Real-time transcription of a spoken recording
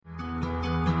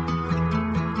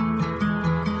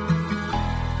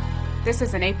This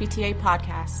is an APTA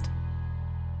podcast.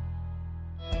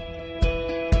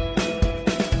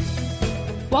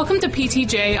 Welcome to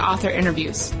PTJ Author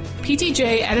Interviews.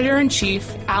 PTJ Editor-in-Chief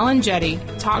Alan Jetty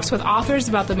talks with authors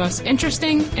about the most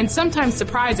interesting and sometimes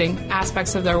surprising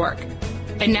aspects of their work.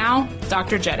 And now,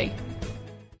 Dr. Jetty.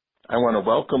 I want to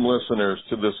welcome listeners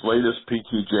to this latest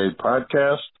PTJ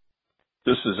podcast.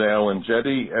 This is Alan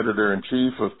Jetty,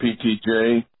 Editor-in-Chief of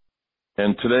PTJ,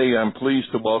 and today I'm pleased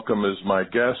to welcome as my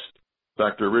guest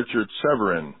Dr. Richard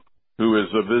Severin, who is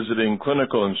a visiting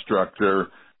clinical instructor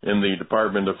in the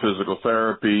Department of Physical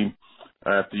Therapy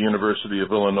at the University of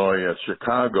Illinois at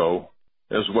Chicago,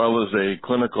 as well as a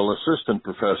clinical assistant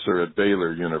professor at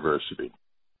Baylor University.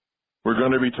 We're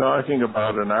going to be talking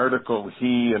about an article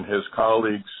he and his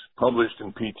colleagues published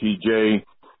in PTJ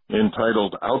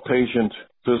entitled Outpatient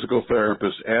Physical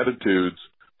Therapist Attitudes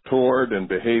Toward and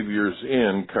Behaviors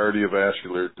in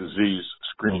Cardiovascular Disease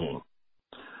Screening.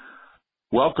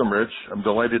 Welcome, Rich. I'm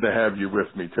delighted to have you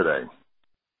with me today.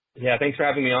 Yeah, thanks for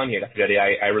having me on here, Dr. Jetty.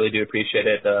 I really do appreciate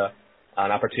it,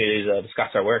 an opportunity to discuss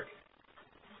our work.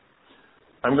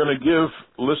 I'm going to give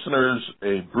listeners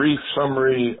a brief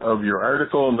summary of your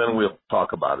article, and then we'll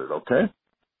talk about it, okay?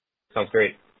 Sounds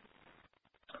great.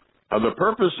 The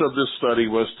purpose of this study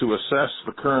was to assess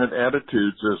the current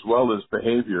attitudes as well as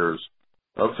behaviors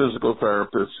of physical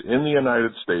therapists in the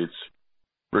United States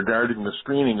regarding the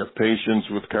screening of patients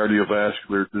with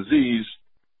cardiovascular disease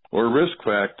or risk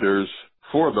factors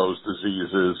for those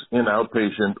diseases in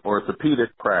outpatient orthopedic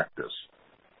practice.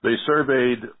 They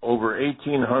surveyed over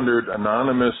 1,800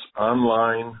 anonymous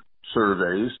online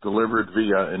surveys delivered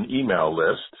via an email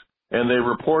list, and they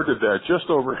reported that just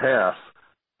over half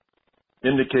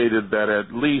indicated that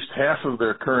at least half of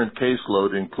their current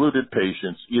caseload included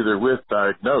patients either with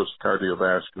diagnosed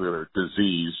cardiovascular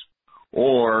disease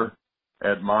or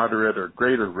at moderate or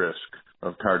greater risk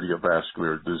of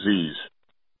cardiovascular disease.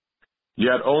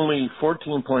 Yet only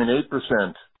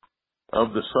 14.8%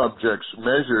 of the subjects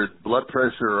measured blood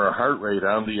pressure or heart rate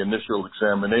on the initial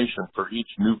examination for each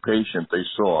new patient they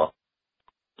saw.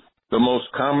 The most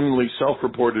commonly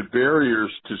self-reported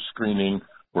barriers to screening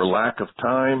were lack of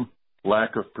time,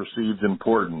 lack of perceived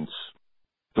importance.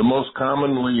 The most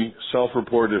commonly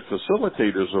self-reported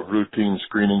facilitators of routine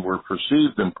screening were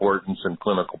perceived importance and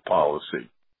clinical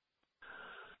policy.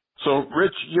 So,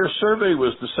 Rich, your survey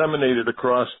was disseminated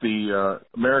across the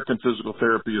American Physical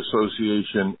Therapy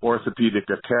Association Orthopedic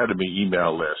Academy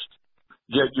email list.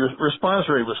 Yet your response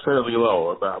rate was fairly low,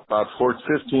 about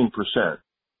 15%.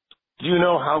 Do you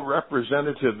know how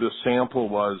representative this sample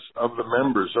was of the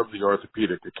members of the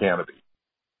Orthopedic Academy?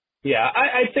 Yeah,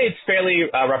 I'd say it's fairly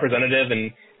representative,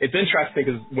 and it's interesting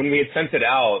because when we had sent it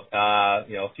out,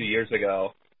 a few years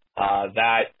ago,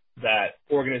 that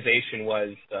organization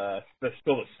was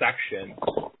still a section.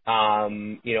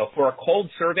 For a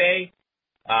cold survey,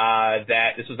 that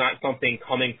this was not something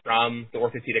coming from the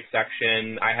orthopedic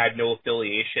section. I had no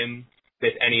affiliation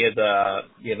with any of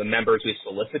the members we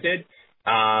solicited.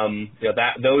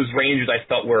 Those ranges I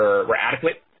felt were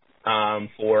adequate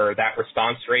for that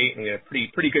response rate, and we had pretty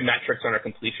good metrics on our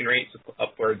completion rates,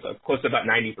 upwards of close to about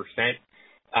 90%.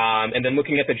 And then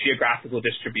looking at the geographical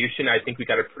distribution, I think we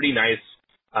got a pretty nice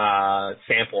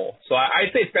sample. So I'd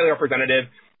say it's fairly representative.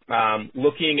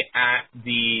 Looking at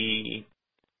the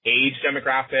age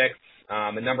demographics,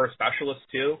 a number of specialists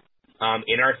too,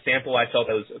 in our sample, I felt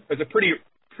that was a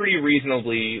pretty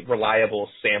reasonably reliable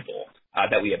sample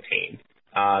that we obtained.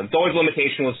 It's always a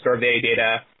limitation with survey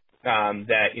data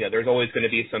that there's always going to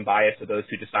be some bias of those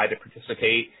who decide to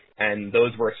participate, and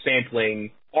those we're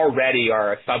sampling already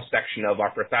are a subsection of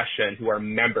our profession who are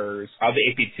members of the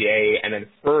APTA and then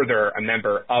further a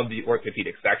member of the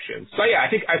orthopedic section. So yeah,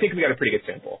 I think we got a pretty good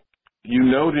sample. You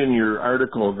note in your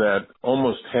article that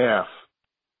almost half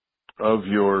of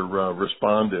your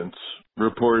respondents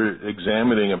reported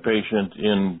examining a patient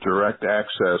in direct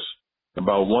access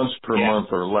about once per month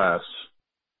or less,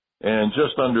 and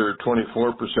just under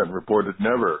 24% reported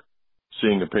never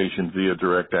seeing a patient via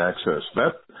direct access.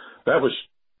 That was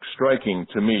striking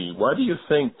to me. Why do you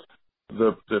think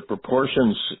the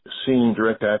proportions seeing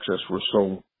direct access were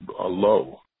so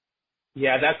low?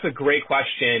 Yeah, that's a great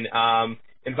question. And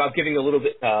without giving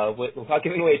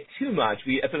away too much,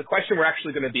 it's a question we're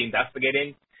actually going to be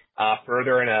investigating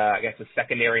further in a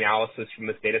secondary analysis from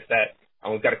this data set.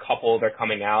 We've got a couple that are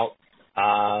coming out.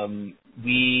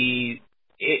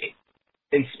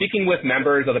 In speaking with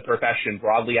members of the profession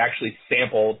broadly, actually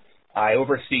sampled. I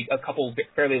oversee a couple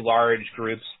fairly large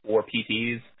groups for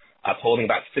PTs, totaling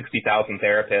about 60,000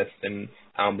 therapists, and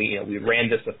we ran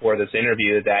this before this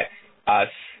interview that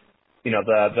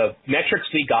the metrics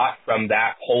we got from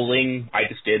that polling I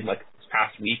just did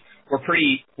past week were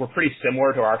pretty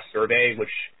similar to our survey,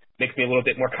 which makes me a little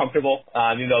bit more comfortable,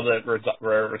 even though the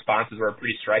responses were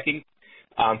pretty striking.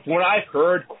 From what I've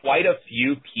heard, quite a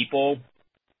few people,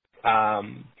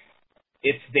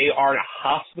 if they are in a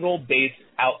hospital-based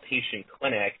outpatient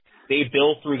clinic, they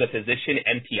bill through the physician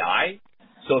NPI.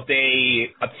 So if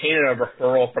they obtain a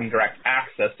referral from direct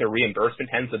access, their reimbursement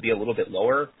tends to be a little bit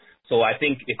lower. So I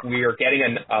think if we are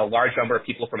getting a large number of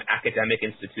people from academic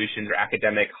institutions or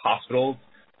academic hospitals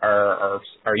or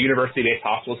university-based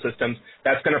hospital systems,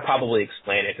 that's going to probably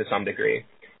explain it to some degree.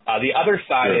 The other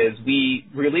side is we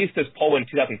released this poll in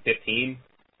 2015.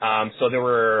 So there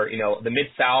were, the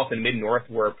Mid-South and Mid-North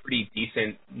were pretty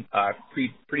decent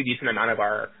amount of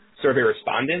our survey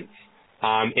respondents.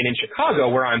 And in Chicago,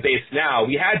 where I'm based now,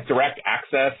 we had direct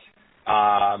access,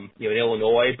 in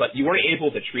Illinois, but you weren't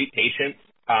able to treat patients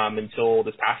until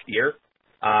this past year.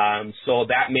 So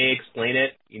that may explain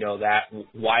it,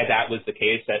 why that was the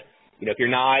case. That if you're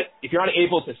not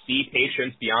able to see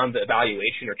patients beyond the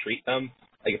evaluation or treat them,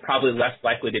 you're probably less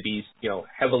likely to be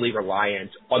heavily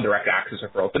reliant on direct access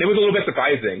referrals. But it was a little bit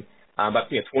surprising, but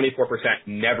 24%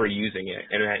 never using it,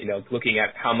 and looking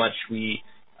at how much we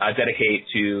dedicate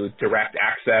to direct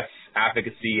access,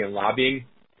 advocacy, and lobbying.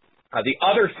 The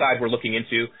other side we're looking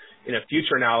into in a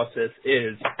future analysis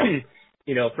is,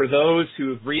 for those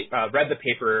who've read the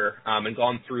paper and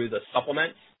gone through the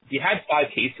supplements, we had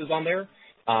 5 cases on there.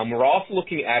 We're also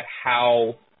looking at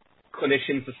how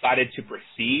clinicians decided to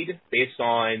proceed based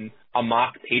on a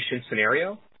mock patient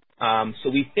scenario. So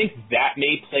we think that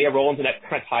may play a role, and that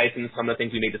kind of ties into some of the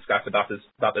things we may discuss about this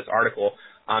article.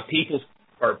 People's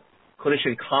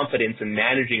clinician confidence in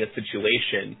managing a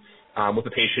situation with a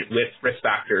patient with risk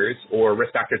factors or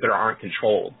risk factors that aren't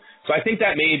controlled. So I think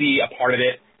that may be a part of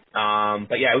it.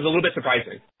 But yeah, it was a little bit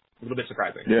surprising.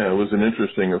 Yeah, it was an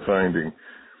interesting finding.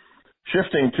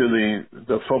 Shifting to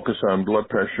the focus on blood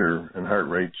pressure and heart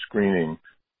rate screening,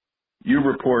 you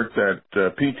report that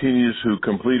PTs who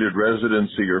completed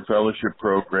residency or fellowship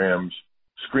programs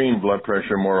screen blood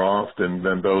pressure more often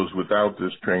than those without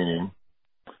this training.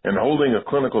 And holding a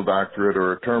clinical doctorate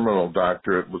or a terminal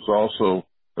doctorate was also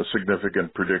a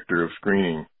significant predictor of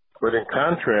screening. But in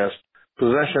contrast,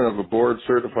 possession of a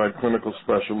board-certified clinical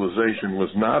specialization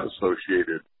was not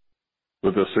associated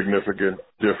with a significant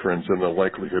difference in the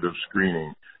likelihood of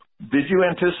screening. Did you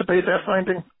anticipate that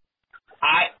finding?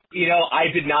 I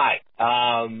did not.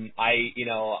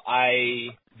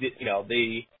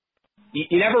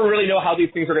 You never really know how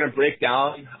these things are going to break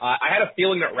down. I had a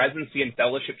feeling that residency and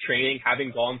fellowship training,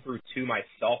 having gone through 2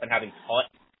 myself and having taught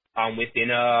within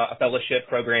a fellowship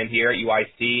program here at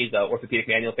UIC, the orthopedic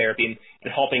manual therapy, and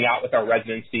helping out with our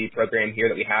residency program here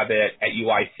that we have at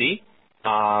UIC.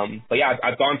 But yeah,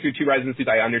 I've gone through 2 residencies.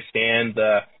 I understand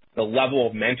the level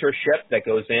of mentorship that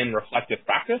goes in reflective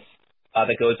practice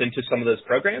that goes into some of those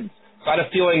programs. So I had a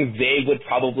feeling they would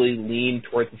probably lean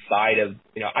towards the side of,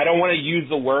 I don't want to use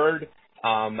the word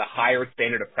the higher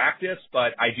standard of practice,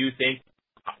 but I do think,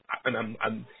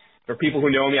 I'm for people who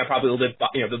know me, I'm probably a little bit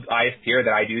biased here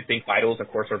that I do think vitals, of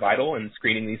course, are vital, and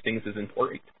screening these things is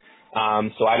important.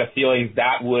 So I had a feeling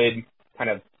that would kind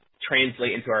of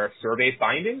translate into our survey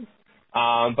findings.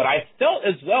 But I felt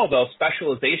as well, though,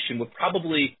 specialization would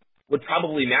probably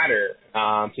matter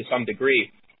to some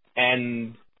degree.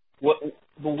 And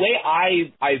the way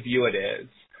I view it is,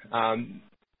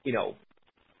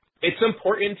 it's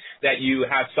important that you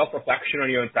have self-reflection on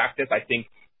your own practice. I think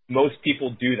most people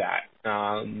do that,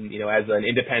 as an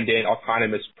independent,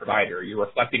 autonomous provider. You're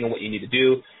reflecting on what you need to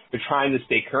do. You're trying to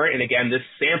stay current. And again, this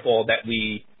sample that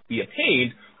we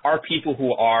obtained are people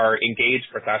who are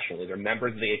engaged professionally. They're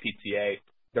members of the APTA.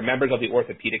 They're members of the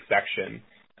orthopedic section.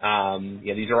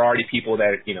 These are already people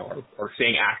that, are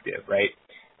staying active, right?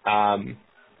 So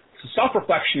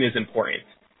self-reflection is important.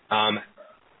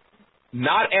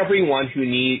 Not everyone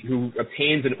who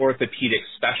obtains an orthopedic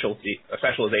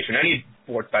specialization, any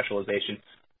board specialization,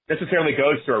 necessarily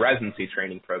goes through a residency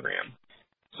training program.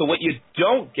 So what you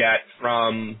don't get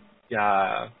from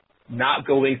not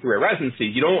going through a residency,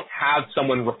 you don't have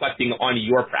someone reflecting on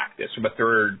your practice from a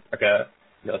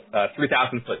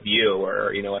 3,000-foot view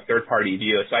or a third-party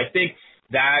view. So I think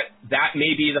that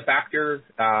may be the factor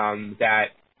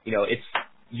that it's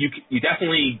you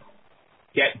definitely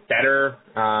get better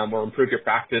or improve your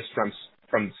practice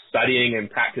from studying and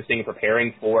practicing and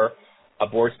preparing for a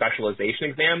board specialization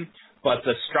exam. But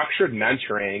the structured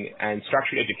mentoring and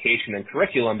structured education and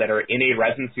curriculum that are in a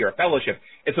residency or fellowship,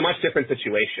 it's a much different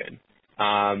situation.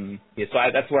 So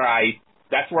that's where I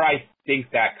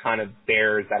think that kind of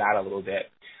bears that out a little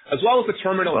bit, as well as the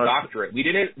terminal doctorate. We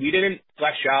didn't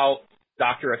flesh out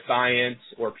Doctor of Science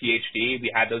or PhD. We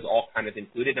had those all kind of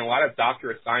included. And a lot of Doctor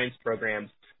of Science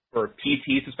programs for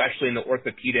PTs, especially in the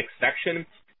orthopedic section,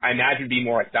 I imagine would be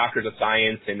more like Doctors of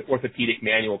Science and orthopedic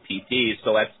manual PTs.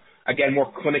 So that's, again,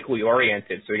 more clinically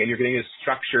oriented. So again, you're getting this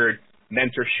structured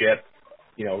mentorship,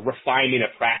 refinement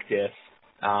of practice.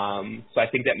 So I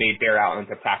think that may bear out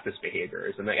into practice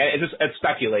behaviors. And it's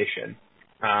speculation.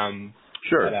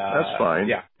 Sure, that's fine.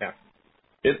 Yeah.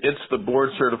 It's the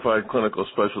board-certified clinical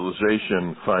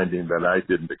specialization finding that I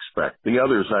didn't expect. The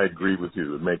others, I agree with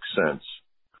you. It makes sense.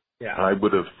 Yeah. I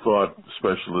would have thought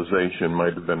specialization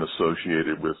might have been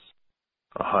associated with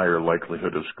a higher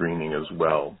likelihood of screening as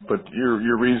well. But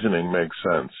your reasoning makes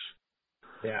sense.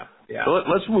 Yeah. So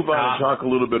let's move on and talk a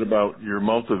little bit about your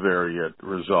multivariate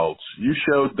results. You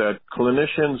showed that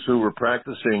clinicians who were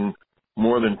practicing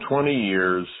more than 20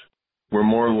 years were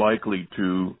more likely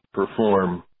to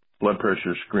perform blood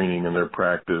pressure screening in their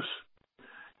practice,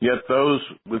 yet those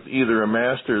with either a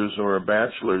master's or a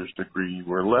bachelor's degree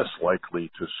were less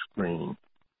likely to screen.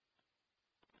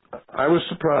 I was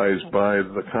surprised by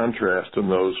the contrast in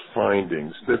those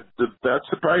findings. Did that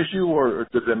surprise you, or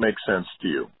did that make sense to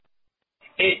you?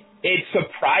 It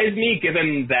surprised me,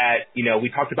 given that, we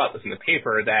talked about this in the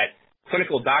paper, that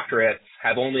clinical doctorates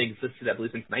have only existed, I believe,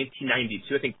 since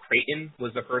 1992. I think Creighton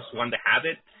was the first one to have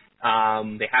it.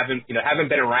 They haven't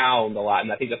been around a lot,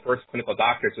 and I think the first clinical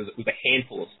doctorates was a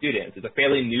handful of students. It's a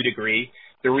fairly new degree.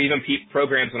 There were even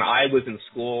programs when I was in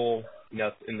school,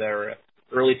 in the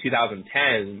early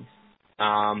 2010s,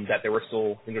 that there were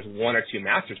still, I think there's one or two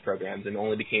master's programs, and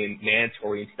only became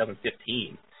mandatory in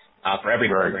 2015 for every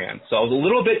program. So I was a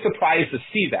little bit surprised to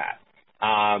see that.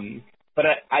 But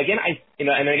again,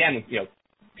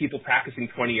 people practicing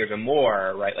 20 years or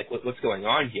more, right? Like, what's going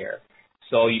on here?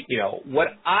 So, and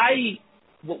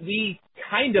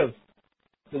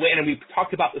we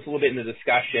talked about this a little bit in the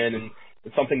discussion, and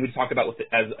it's something we talked about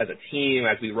as a team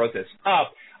as we wrote this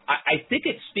up. I think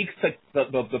it speaks to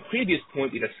the previous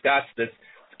point we discussed, this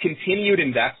continued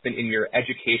investment in your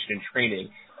education and training.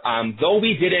 Though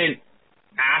we didn't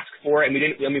ask for it,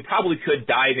 and we probably could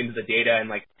dive into the data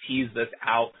and tease this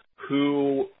out,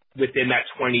 who within that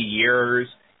 20 years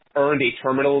earned a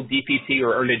terminal DPT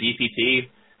or earned a DPT.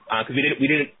 Because we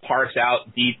didn't parse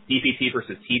out DPT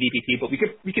versus TDPT, but we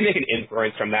can make an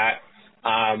inference from that.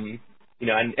 And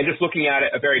just looking at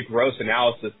it, a very gross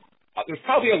analysis, there's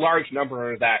probably a large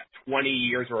number that 20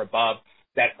 years or above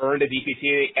that earned a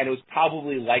DPT, and it was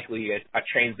probably likely a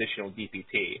transitional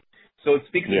DPT. So it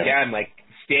speaks again,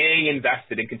 staying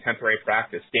invested in contemporary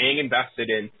practice, staying invested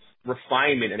in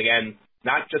refinement, and again,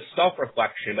 not just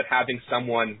self-reflection, but having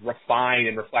someone refine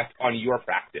and reflect on your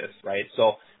practice, right?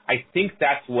 So I think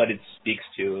that's what it speaks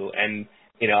to, and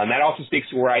that also speaks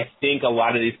to where I think a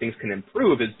lot of these things can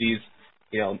improve is these,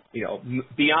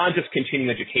 beyond just continuing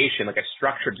education, like a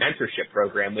structured mentorship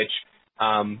program, which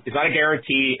is not a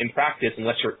guarantee in practice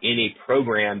unless you're in a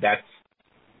program that's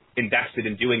invested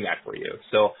in doing that for you.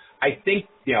 So I think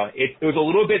it was a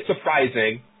little bit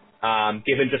surprising,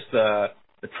 given just the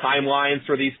timelines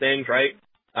for these things, right?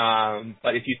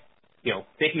 But if you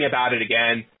thinking about it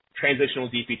again, transitional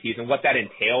DPTs and what that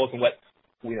entails and what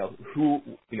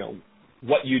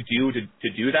what you do to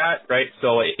do that, right?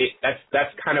 So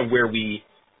that's kind of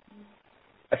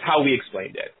that's how we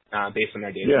explained it based on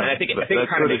our data. Yeah, and I think it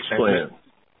kind of makes sense.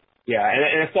 Yeah,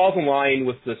 and it falls in line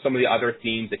with some of the other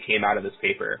themes that came out of this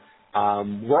paper.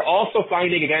 We're also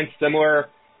finding, again, similar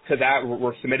to that,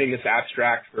 we're submitting this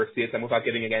abstract for CSM without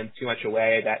giving, again, too much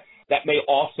away, that may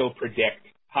also predict,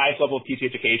 highest level of PT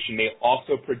education may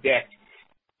also predict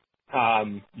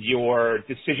your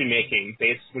decision-making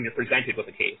based when you're presented with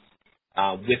a case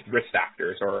with risk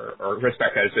factors or risk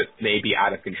factors that may be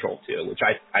out of control too, which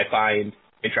I find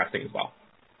interesting as well.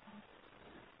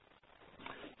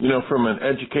 From an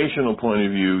educational point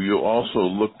of view, you also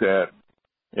looked at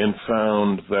and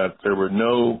found that there were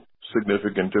no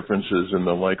significant differences in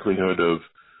the likelihood of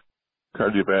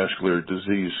cardiovascular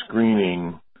disease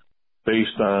screening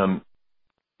based on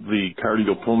the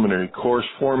cardiopulmonary course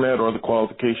format or the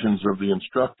qualifications of the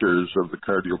instructors of the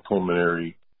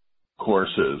cardiopulmonary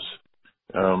courses.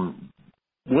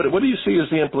 What do you see as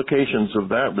the implications of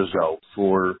that result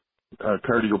for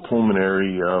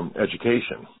cardiopulmonary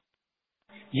education?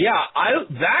 Yeah,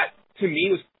 that to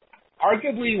me was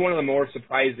arguably one of the more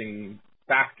surprising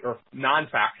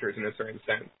non-factors in a certain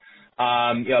sense.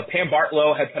 Pam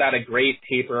Bartlow had put out a great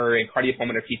paper in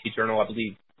Cardiopulmonary PT Journal, I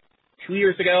believe, 2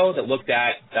 years ago that looked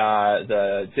at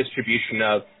the distribution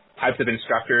of types of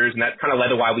instructors, and that kind of led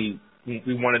to why we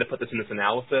wanted to put this in this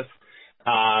analysis.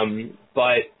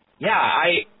 But yeah,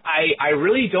 I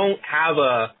really don't have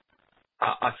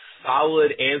a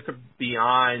solid answer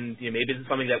beyond, maybe this is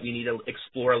something that we need to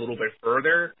explore a little bit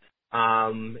further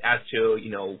as to,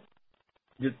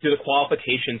 do the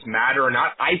qualifications matter or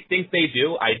not? I think they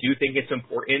do. I do think it's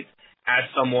important as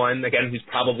someone, again, who's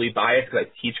probably biased because I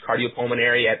teach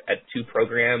cardiopulmonary at 2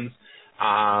 programs.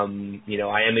 I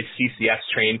am a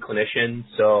CCS-trained clinician,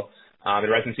 so a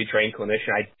residency-trained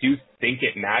clinician. I do think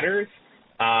it matters.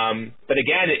 But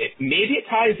again, maybe it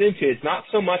ties into, it's not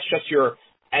so much just your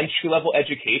entry-level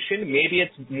education. Maybe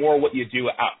it's more what you do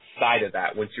outside of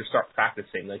that once you start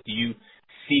practicing. Like, do you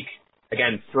seek,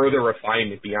 again, further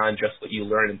refinement beyond just what you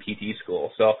learn in PT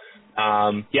school? So,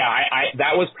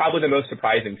 that was probably the most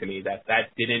surprising to me, that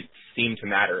didn't seem to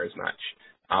matter as much.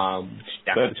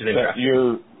 Which is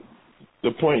interesting.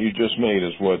 The point you just made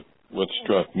is what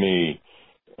struck me.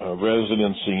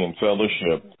 Residency and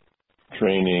fellowship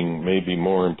training may be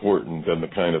more important than the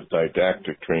kind of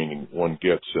didactic training one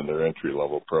gets in their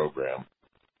entry-level program.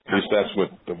 At least that's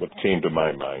what came to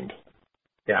my mind.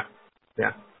 Yeah.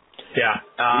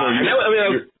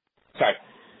 Sorry.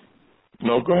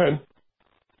 No, go ahead.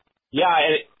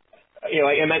 Yeah,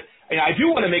 and I do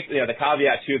want to make the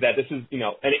caveat too that this is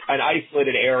an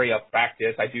isolated area of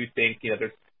practice. I do think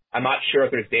I'm not sure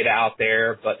if there's data out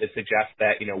there, but it suggests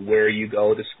that where you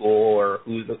go to school or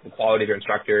who the quality of your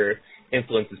instructor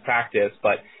influences practice.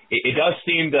 But it does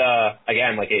seem to,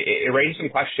 again, it raises some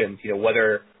questions.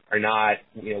 Whether or not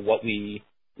is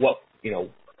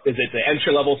it the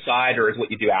entry level side or is what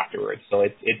you do afterwards? So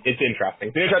it's interesting.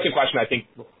 It's an interesting question. I think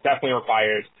definitely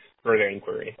requires further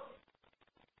inquiry.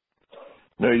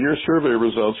 Now, your survey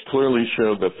results clearly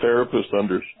show that therapists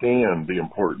understand the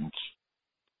importance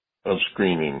of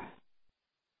screening.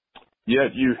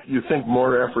 Yet you think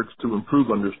more efforts to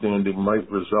improve understanding might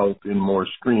result in more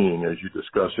screening, as you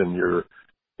discuss in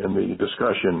the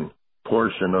discussion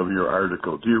portion of your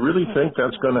article. Do you really think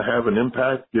that's going to have an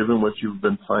impact given what you've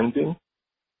been finding?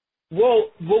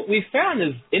 Well, what we found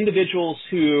is individuals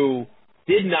who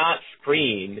did not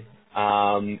screen,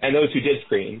 and those who did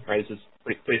screen, right, this is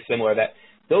pretty similar, that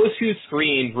those who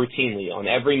screened routinely on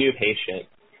every new patient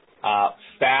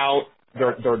found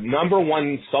their number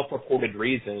one self-reported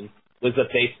reason was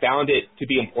that they found it to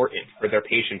be important for their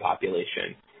patient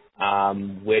population,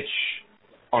 which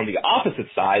on the opposite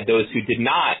side, those who did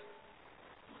not,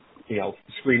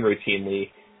 screen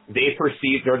routinely, they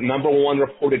perceived their number one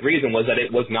reported reason was that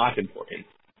it was not important.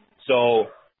 So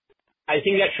I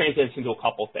think that translates into a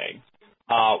couple things.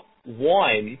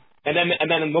 One, and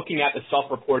then looking at the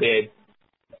self-reported,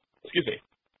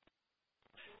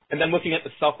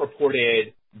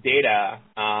 data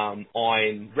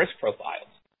on risk profiles.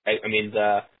 Right? I mean,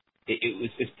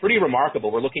 it's pretty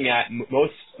remarkable. We're looking at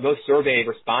most survey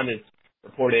respondents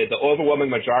reported the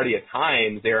overwhelming majority of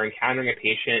times they're encountering a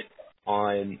patient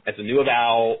as a new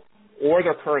eval or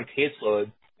their current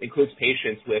caseload includes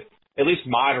patients with at least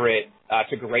moderate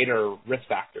to greater risk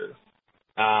factors.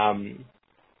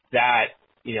 That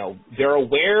they're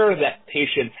aware that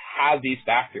patients have these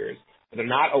factors, but they're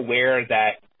not aware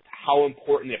that how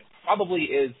important it probably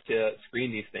is to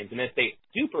screen these things. And if they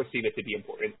do perceive it to be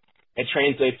important, it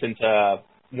translates into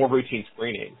more routine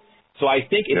screening. So I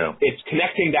think it's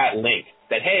connecting that link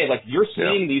that, hey, you're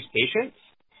seeing these patients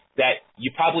that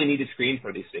you probably need to screen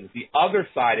for these things. The other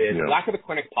side is lack of a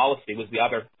clinic policy was the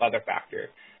other factor.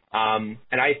 And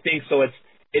I think so it's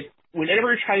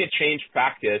whenever you're trying to change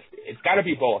practice, it's got to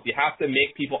be both. You have to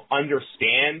make people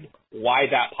understand why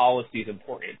that policy is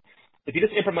important. If you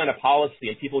just implement a policy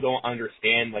and people don't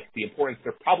understand the importance,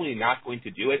 they're probably not going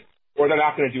to do it, or they're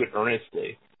not going to do it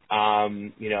earnestly.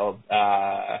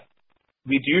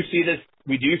 We do see this.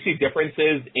 We do see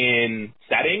differences in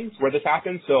settings where this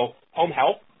happens. So home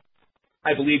health,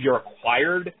 I believe you're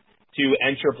required to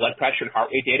enter blood pressure and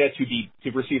heart rate data to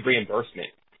receive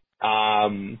reimbursement. There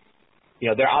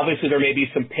may be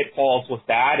some pitfalls with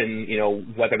that, and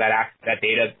whether that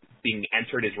data being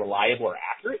entered is reliable or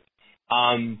accurate.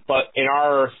 But in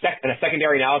in a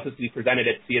secondary analysis we presented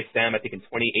at CSM, I think in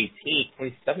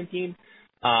 2017,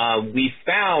 we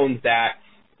found that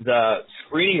the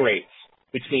screening rates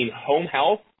between home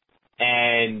health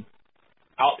and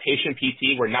outpatient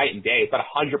PT were night and day. It's about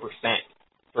 100%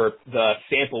 for the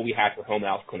sample we had for home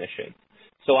health clinicians.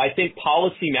 So I think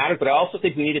policy matters, but I also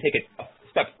think we need to take a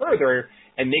step further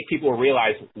and make people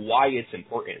realize why it's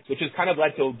important, which has kind of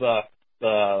led to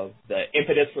the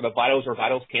impetus for the Vitals or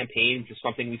Vitals campaign, which is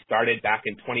something we started back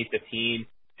in 2015,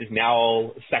 which is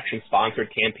now a section-sponsored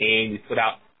campaign. We put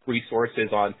out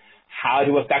resources on how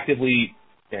to effectively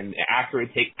and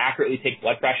accurately take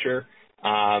blood pressure.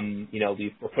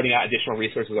 We're putting out additional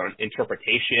resources on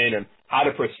interpretation and how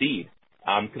to proceed.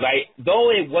 Though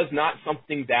it was not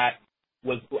something that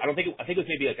I think it was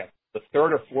maybe like the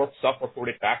third or fourth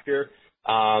self-reported factor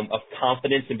of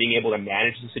confidence in being able to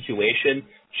manage the situation.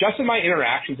 Just in my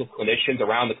interactions with clinicians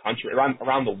around the country,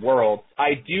 around the world,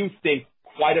 I do think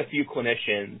quite a few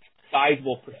clinicians,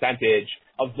 sizable percentage,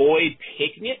 avoid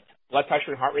taking it, blood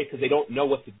pressure and heart rate, because they don't know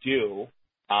what to do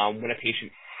when a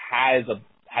patient has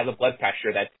a blood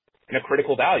pressure that's in a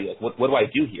critical value. Like, what do I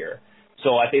do here?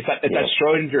 So I think it's that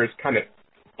Schrodinger's kind of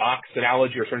box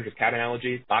analogy or Schrodinger's cat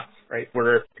analogy, box, right?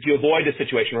 Where if you avoid the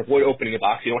situation or avoid opening a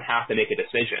box, you don't have to make a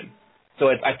decision. So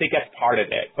I think that's part of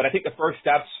it. But I think the first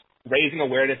steps, raising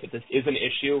awareness that this is an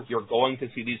issue. You're going to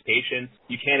see these patients.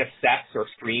 You can't assess or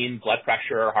screen blood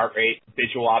pressure or heart rate,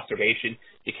 visual observation.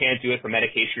 You can't do it from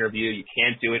medication review. You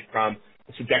can't do it from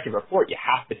a subjective report. You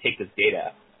have to take this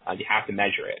data. You have to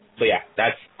measure it. So yeah,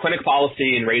 that's clinic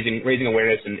policy and raising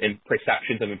awareness and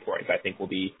perceptions of importance, I think will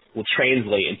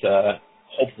translate into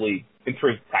hopefully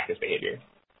improved practice behavior.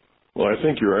 Well, I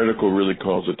think your article really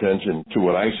calls attention to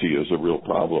what I see as a real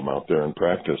problem out there in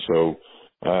practice. So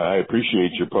I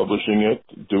appreciate you publishing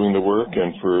it, doing the work,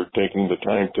 and for taking the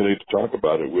time today to talk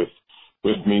about it with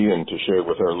me and to share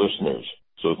with our listeners.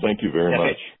 So thank you very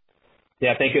much.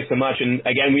 Yeah, thank you so much. And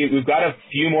again, we've got a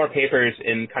few more papers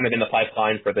in the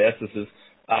pipeline for this. This is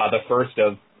the first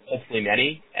of hopefully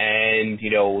many. And,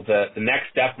 the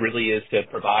next step really is to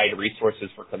provide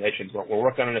resources for clinicians. We're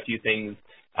working on a few things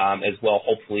as well,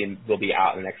 hopefully, and they'll be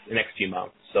out in the next few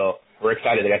months. So we're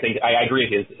excited. I think I agree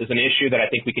with you. It's an issue that I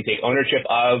think we can take ownership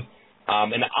of.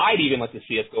 And I'd even like to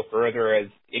see us go further as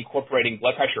incorporating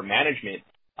blood pressure management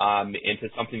into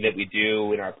something that we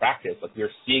do in our practice. Like, we're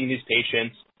seeing these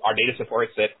patients, our data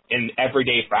supports it in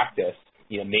everyday practice.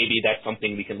 Maybe that's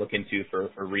something we can look into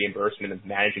for reimbursement of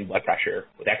managing blood pressure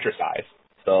with exercise.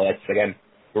 So it's, again,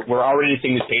 we're already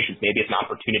seeing these patients. Maybe it's an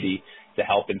opportunity to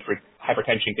help improve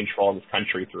hypertension control in this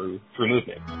country through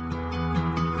movement.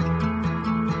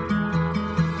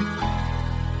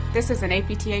 This is an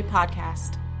APTA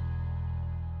podcast.